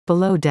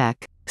Below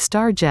Deck,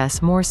 star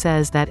Jess More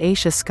says that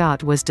Aesha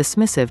Scott was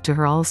dismissive to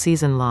her all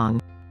season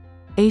long.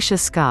 Aesha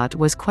Scott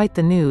was quite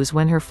the news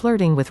when her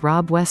flirting with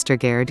Rob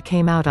Westergarrd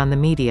came out on the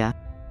media.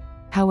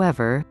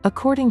 However,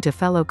 according to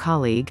fellow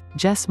colleague,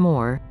 Jess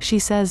More, she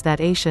says that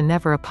Aesha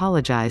never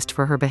apologized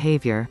for her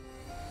behavior.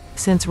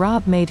 Since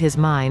Rob made his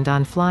mind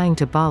on flying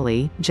to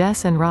Bali,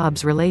 Jess and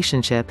Rob's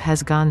relationship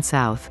has gone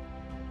south.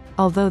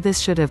 Although this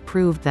should have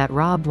proved that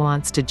Rob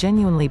wants to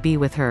genuinely be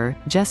with her,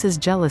 Jess's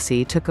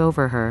jealousy took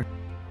over her.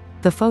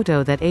 The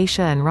photo that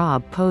Aesha and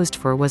Rob posed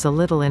for was a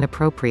little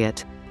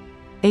inappropriate.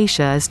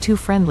 Aesha is too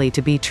friendly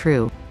to be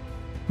true.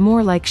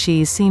 More like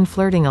she's seen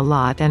flirting a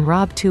lot, and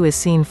Rob too is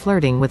seen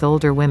flirting with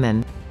older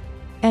women.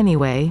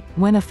 Anyway,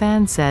 when a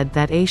fan said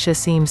that Aesha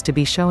seems to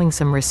be showing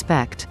some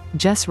respect,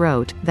 Jess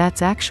wrote,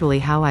 "That's actually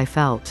how I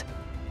felt.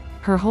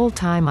 Her whole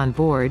time on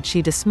board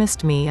she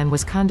dismissed me and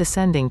was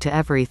condescending to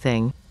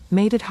everything.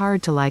 Made it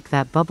hard to like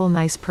that bubble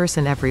nice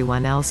person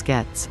everyone else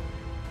gets."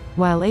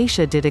 While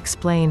Aesha did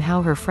explain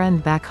how her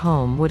friend back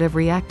home would have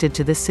reacted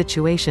to this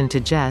situation to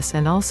Jess,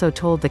 and also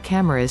told the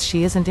cameras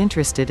she isn't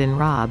interested in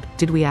Rob,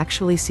 did we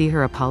actually see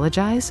her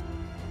apologize?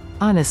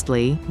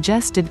 Honestly,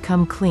 Jess did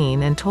come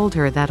clean and told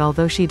her that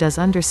although she does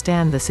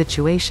understand the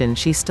situation,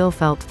 she still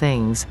felt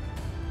things.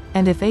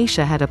 And if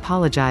Aesha had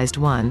apologized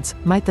once,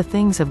 might the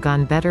things have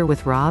gone better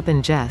with Rob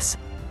and Jess?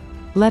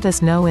 Let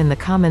us know in the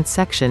comments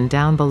section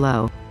down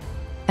below.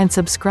 And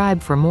subscribe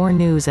for more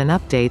news and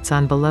updates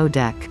on Below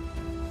Deck.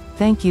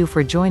 Thank you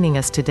for joining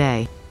us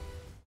today.